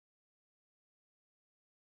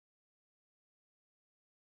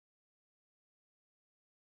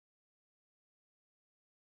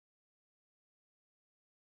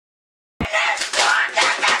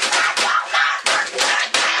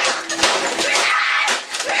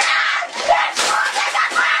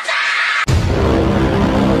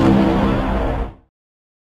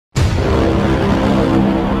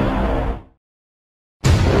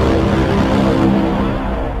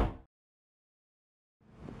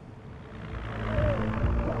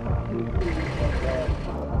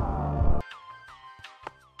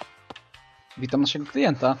Witam naszego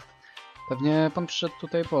klienta. Pewnie pan przyszedł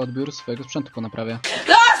tutaj po odbiór swojego sprzętu po naprawie.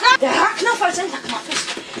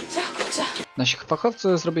 Nasi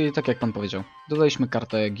fachowcy zrobili tak, jak pan powiedział. Dodaliśmy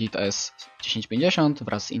kartę Git S1050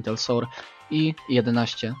 wraz z Intel Core i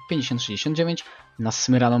 115069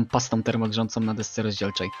 nasmyraną pastą termogrzącą na desce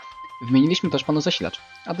rozdzielczej. Wymieniliśmy też panu zasilacz,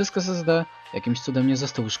 a dysk SSD jakimś cudem nie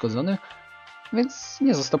został uszkodzony, więc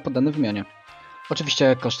nie został poddany wymianie.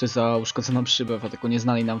 Oczywiście koszty za uszkodzoną szybę w ataku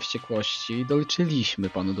nieznanej nam wściekłości doliczyliśmy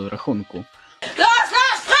panu do rachunku.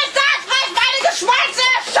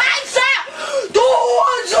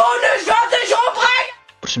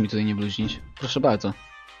 Proszę mi tutaj nie bluźnić. Proszę bardzo.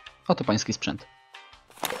 Oto pański sprzęt.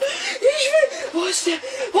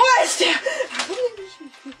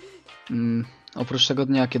 Oprócz tego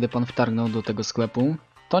dnia, kiedy pan wtargnął do tego sklepu,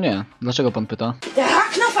 to nie. Dlaczego pan pyta?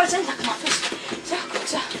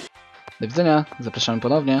 Do widzenia. Zapraszamy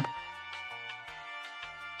ponownie.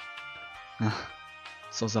 Ach,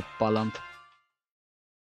 co za palant.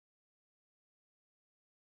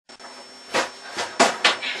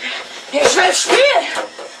 Ich will spielen!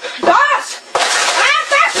 Los!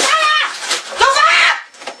 Das schneller! Du warst!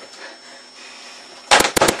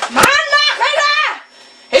 Mann, mach wieder!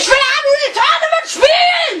 Ich will am Tournament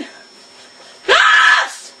spielen!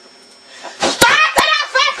 Los! Starte das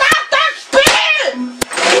verdammte Spiel!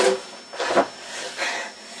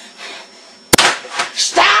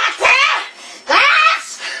 Starte das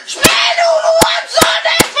Spiel, du Hurensohn!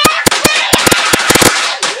 Ich will spielen!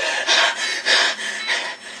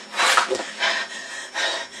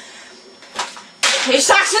 Ich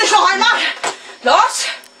sag's nicht noch einmal! Los!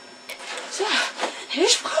 So,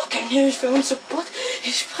 ich brauch keine Hilfe und Support.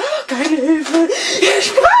 Ich brauch keine Hilfe.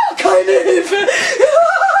 Ich brauch keine Hilfe.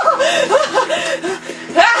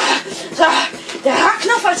 So, der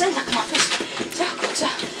H-Knopf als Enterknopf ist. So, gut, so.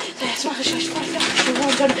 So, jetzt mache ich euch voll fertig.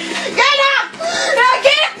 Genau! Er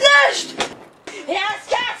geht nicht! Jetzt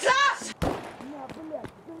geht's los!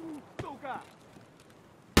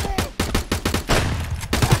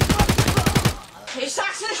 Ich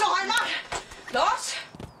sag's nicht noch einmal! Los!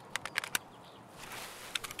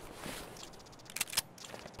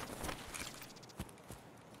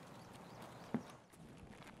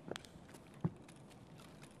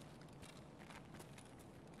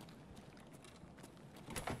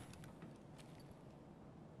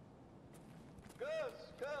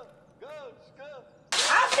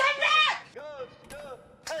 Auf den Weg!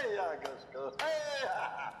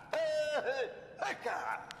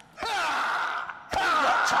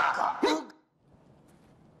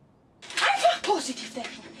 Einfach positiv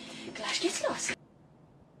denken. Gleich geht's los.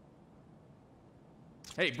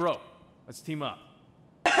 Hey, bro, let's team up.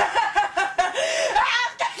 Was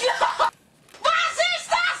ist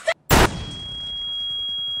das denn?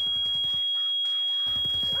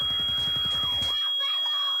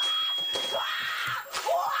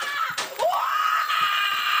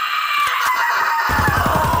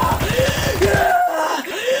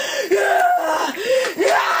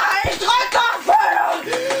 Ja, ich drück auf Feuer!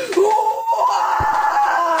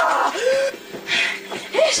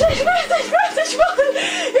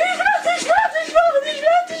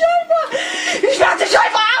 Ich werde dich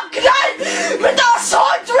einfach abknallen! Mit der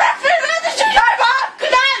Assault Rifle werde ich dich einfach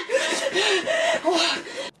abknallen! Oh.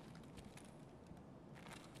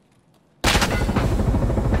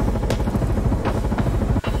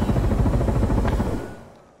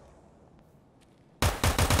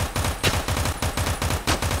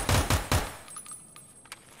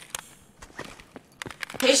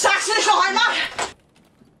 Ich sag's nicht noch einmal!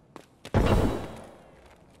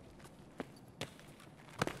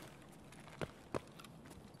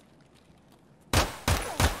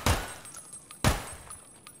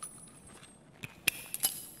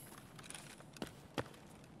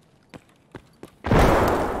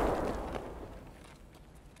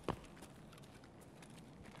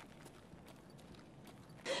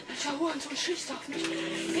 Der Hurensohn schießt auf mich.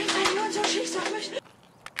 Irgendein Hurensohn schießt auf mich.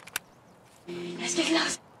 Es geht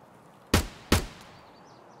los.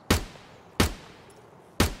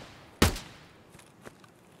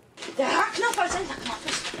 Der H-Knopf als Enterknopf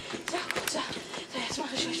ist. So, gut, so. So, jetzt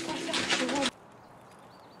mache ich euch voll fertig.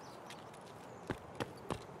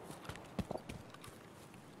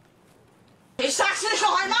 Ich sag's nicht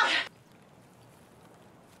noch einmal!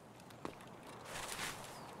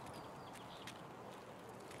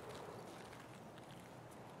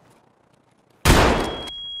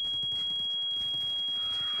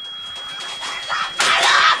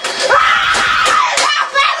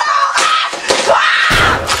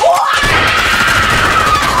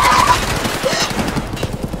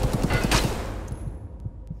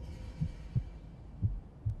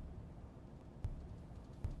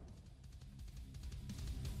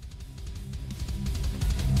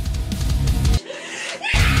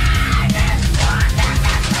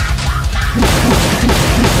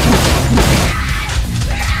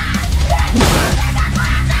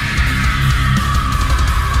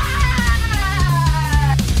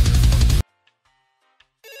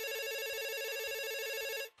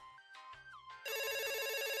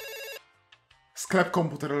 Sklep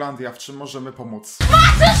Komputerlandia, w czym możemy pomóc?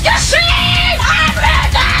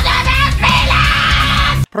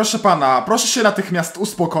 Proszę pana, proszę się natychmiast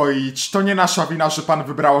uspokoić. To nie nasza wina, że pan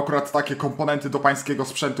wybrał akurat takie komponenty do pańskiego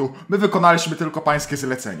sprzętu. My wykonaliśmy tylko pańskie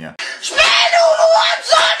zlecenie.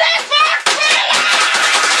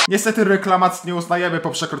 Niestety reklamacji nie uznajemy po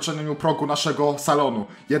przekroczeniu progu naszego salonu.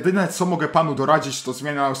 Jedyne co mogę panu doradzić to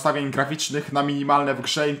zmiana ustawień graficznych na minimalne w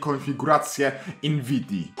grze i konfigurację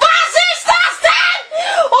NVIDIA.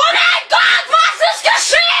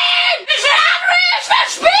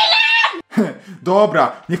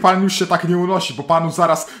 Dobra, niech pan już się tak nie unosi, bo panu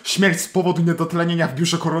zaraz śmierć z powodu niedotlenienia w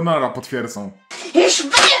biurze koronera potwierdzą. Ich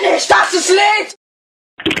will nicht, dass es liegt!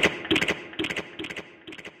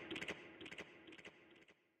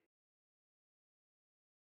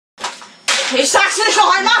 Ich sag's nicht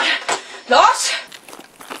noch einmal! Los!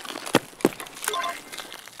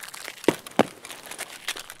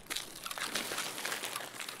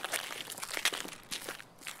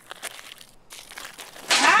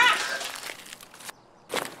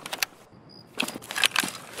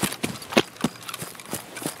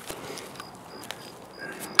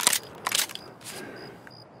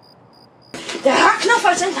 Der Knopf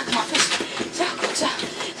als Enterknopf ist. So, gut, so.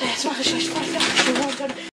 So, jetzt mache ich euch voll.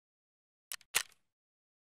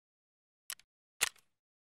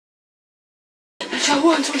 Welcher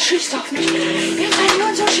Hurensohn schießt auf mich? Welcher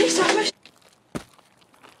Hurensohn schießt auf mich?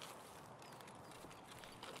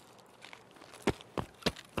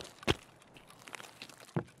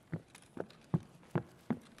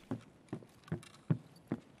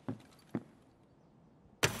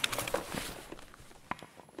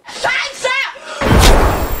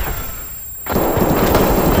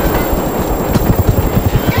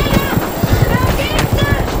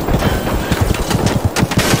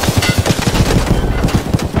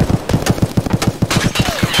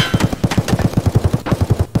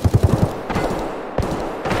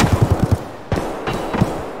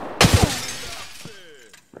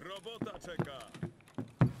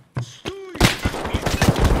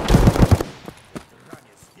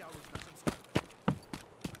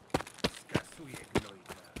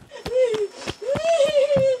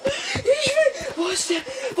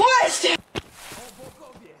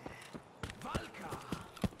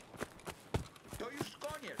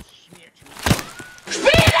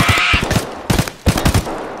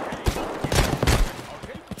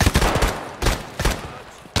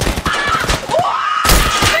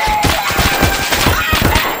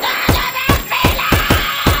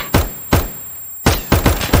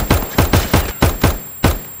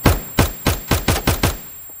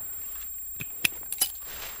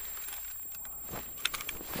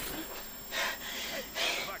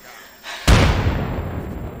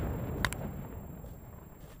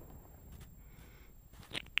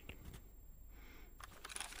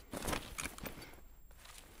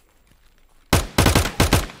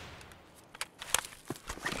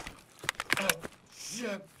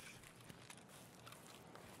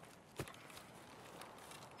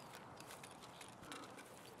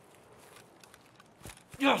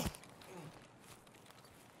 Yes!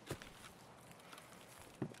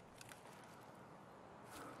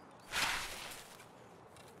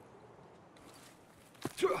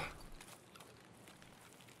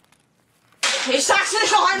 Ich sag's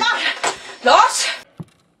nicht noch einmal! Los!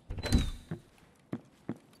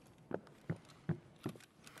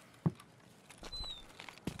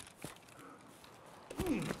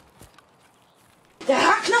 Der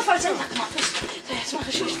Knopf als Enterknopf ist. So, jetzt mache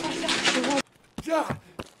ich euch voll. Ja!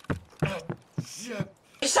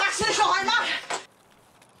 Ich sag's nicht noch einmal!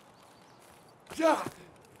 Ja!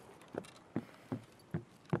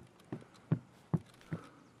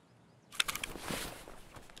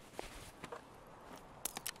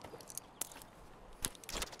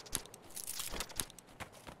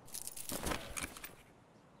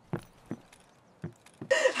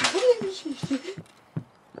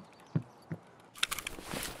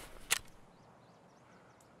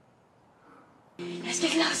 Es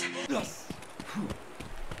geht los! Los!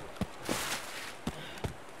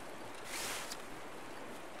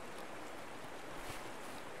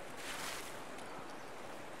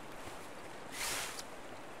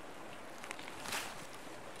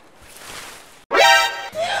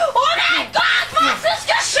 Oh mein Gott, was ist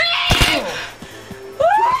geschehen?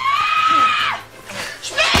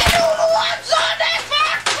 Spiel, du Hurensohn, der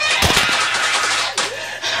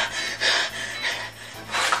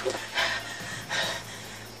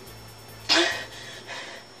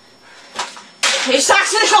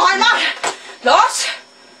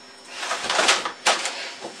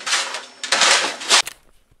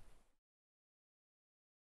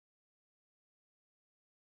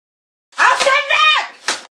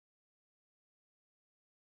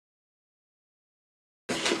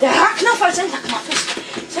falls in der Knopf ist.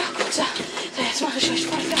 So, gut, so. So, jetzt mache ich euch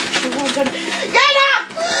weiter. Jeder!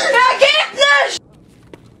 Er geht nicht!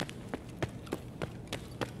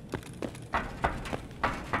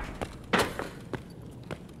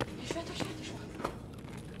 Ich werde euch fertig machen.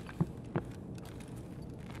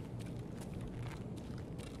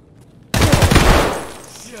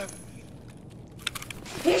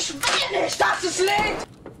 Ich will nicht, dass es liegt!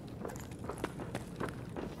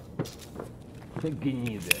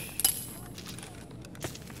 Gnidy.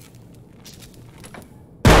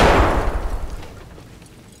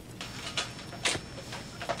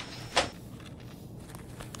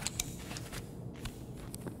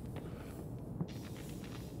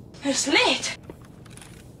 Es lädt!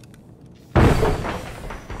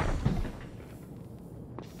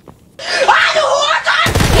 Ah, du Hurensohn!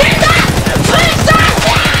 Hinter! Friss das!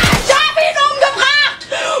 Ich hab ihn umgebracht!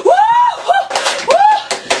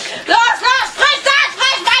 Los, los! Friss das!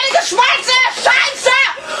 Friss meine Geschwänze! Scheiße!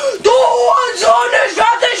 Du Hurensohn! Ich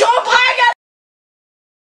werd dich umbringen!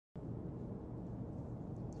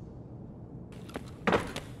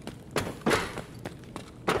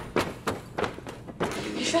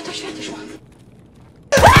 Ich werd euch fertig machen.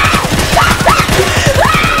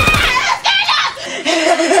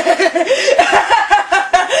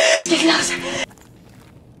 Geht los!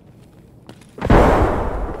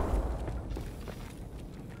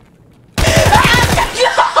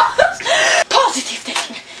 Positiv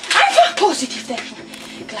denken! Einfach positiv denken!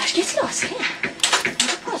 Gleich geht's los! Ja.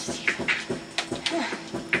 Positiv. Ja.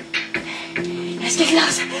 Es geht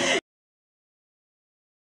los!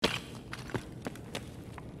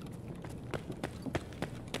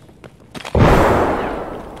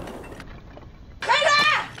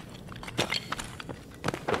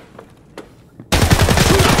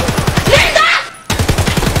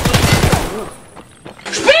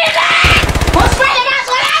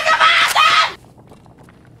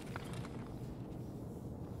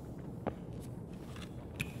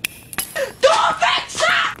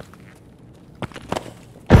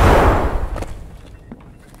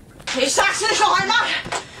 Ich sag's nicht noch einmal!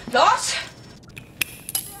 Los!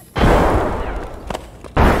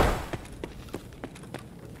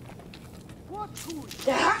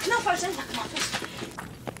 Der Knopf als Enterknopf ist.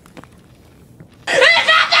 Ich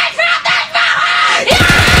werd dich fertig machen! Ja!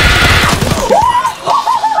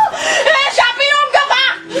 Ich hab ihn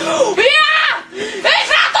umgebracht! Ja! Ich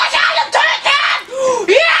werd euch alle töten!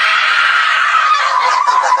 Ja!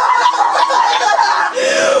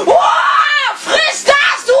 Friss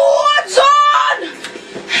das, du Hurensohn!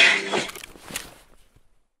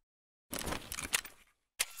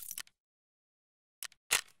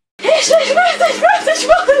 Ich werd dich fertig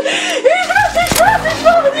machen!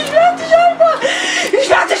 Ich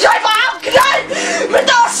werd dich einfach abknallen! Mit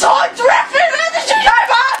der Assault Rifle werd ich dich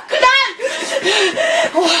einfach abknallen!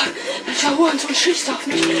 Oh, der Hurensohn schießt auf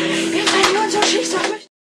mich! Irgendein Hurensohn schießt auf mich!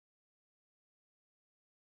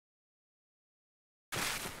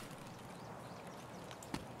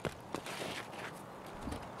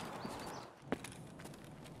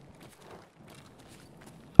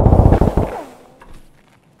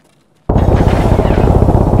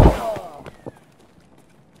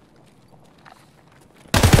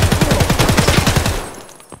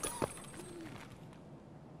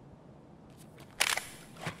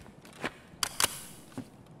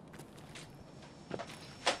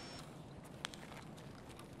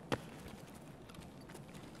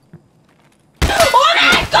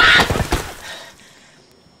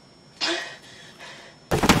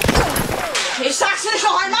 Ich sag's nicht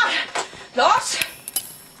noch einmal! Los!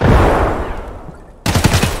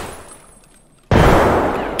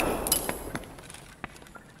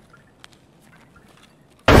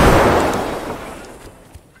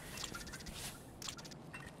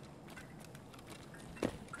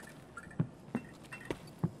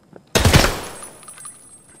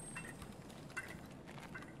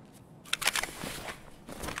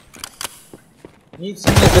 Nic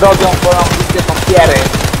mi nie zrobią, bo mam wszystkie papiery.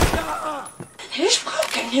 Ich brauch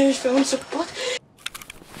kein Hilfe und Support.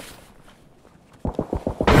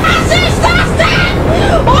 Was ist das denn?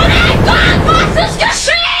 Oh mein Gott, was ist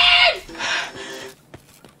geschehen?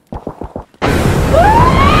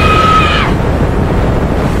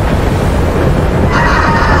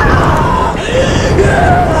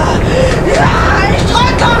 Ja, ich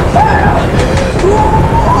drück auf Feuer.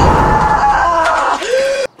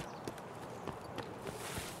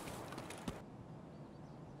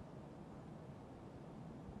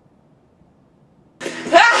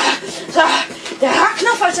 So, der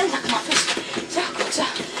Knopf als Enterknopf ist. So, gut, so.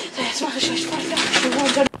 So, jetzt mache ich euch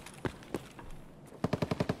weiter.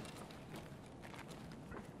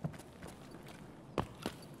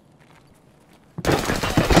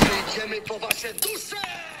 Sięgamy po wasze dusze!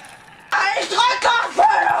 Ich drücke auf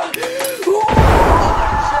Feuer!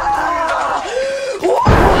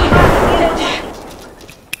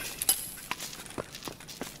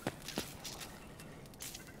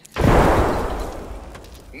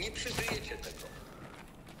 Nie przeżyjecie tego.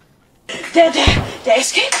 Der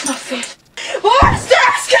Escape-Knopf fehlt. Wo ist der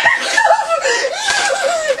Escape-Knopf?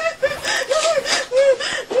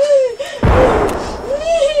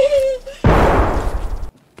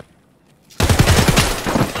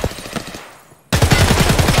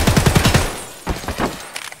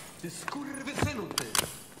 Ty skurwysynu, ty!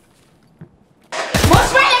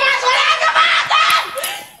 Muss meine Maschine warten!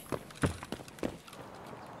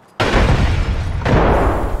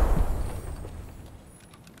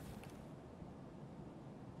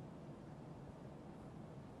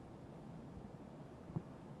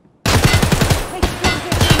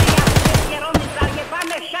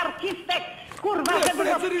 Zajebane siarcistek! Kurwa, żeby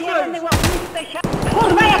rozpierony łapiste siar...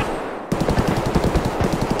 Kurwa, jak...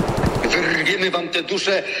 Wyrwiemy wam te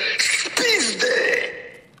dusze z pizdy!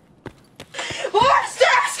 Wo ist der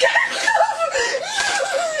Escape-Knopf?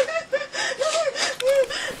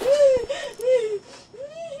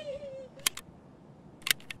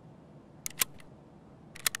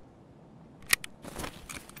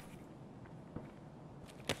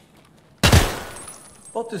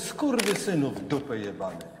 O ty skurwysynu w dupę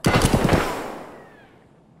jebany.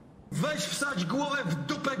 Weź wsadź głowę w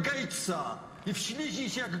dupę Gatesa i wśliznij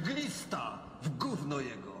się jak glista w gówno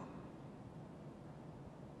jego.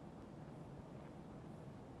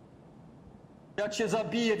 Jak cię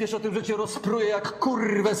zabiję, wiesz o tym, że cię rozpruję jak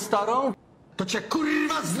kurwę starą? To cię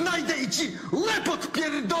kurwa znajdę i ci łeb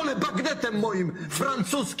odpierdolę bagnetem moim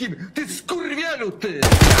francuskim, ty skurwielu, ty!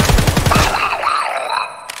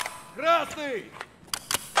 Krasny!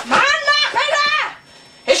 Mann, Nachher!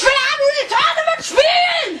 Ich will ein Tournament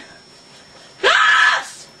spielen!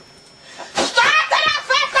 Los! Starte das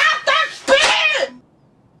verdammte Spiel!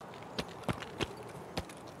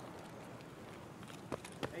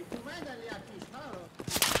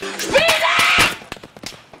 Spiele!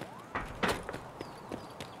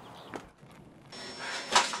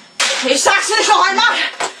 Ich sag's nicht noch einmal!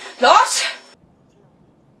 Los!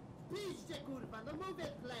 Piszcie, kurwa, no mówię,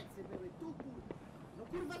 plecy były tu, kurwa. No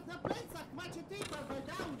kurwa, na plecach macie typa,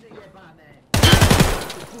 pedałże jebane.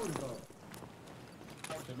 Kurwa.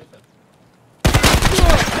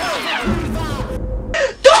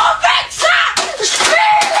 Du Wichser!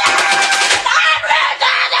 Spielen! Ein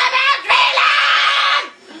Tournament spielen!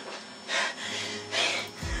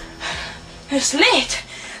 Es lädt!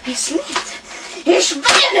 Es lädt! Ich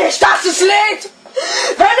will nicht, dass es lädt!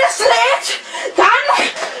 Wenn es lädt, dann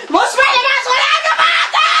muss meine Maschine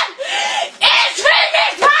warten! Ich will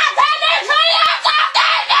nicht warten! Ich will jetzt auf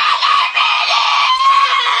den Eliminieren!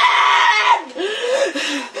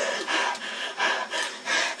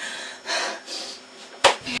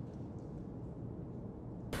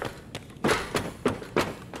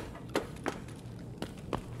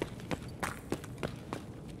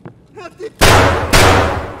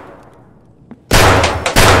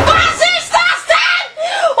 Was ist das denn?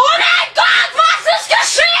 Oh mein Gott, was ist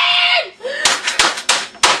geschehen?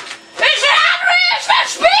 Ich will Henry, ich will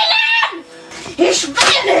spielen! Ich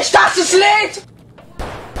will nicht, dass es lädt!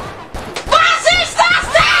 Was ist das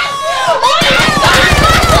denn? Oh mein Gott,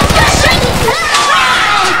 was ist geschehen?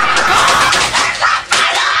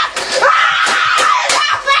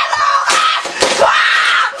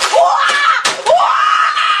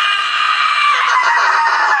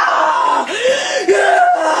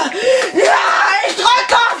 Ja, ich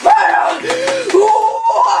drücke auf Feuer!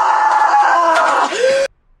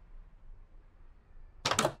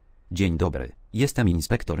 Dzień dobry, jestem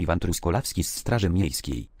inspektor Iwan Truskolawski z Straży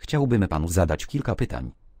Miejskiej. Chciałbym panu zadać kilka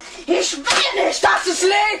pytań. Ich will nicht, dass es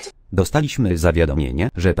lädt! Dostaliśmy zawiadomienie,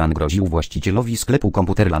 że pan groził właścicielowi sklepu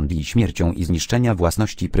Komputerlandii śmiercią i zniszczenia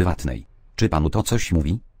własności prywatnej. Czy panu to coś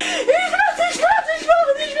mówi? Ich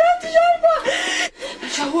werde dich einfach!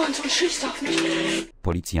 Welcher Hurensohn schießt auf mich?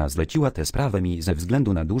 Policja zleciła tę sprawę mi ze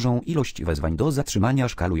względu na dużą ilość wezwań do zatrzymania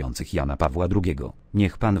szkalujących Jana Pawła II.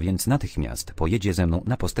 Niech pan więc natychmiast pojedzie ze mną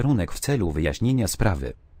na posterunek w celu wyjaśnienia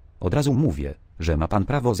sprawy. Od razu mówię, że ma pan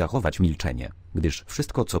prawo zachować milczenie, gdyż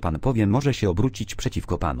wszystko co pan powie może się obrócić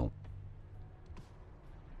przeciwko panu.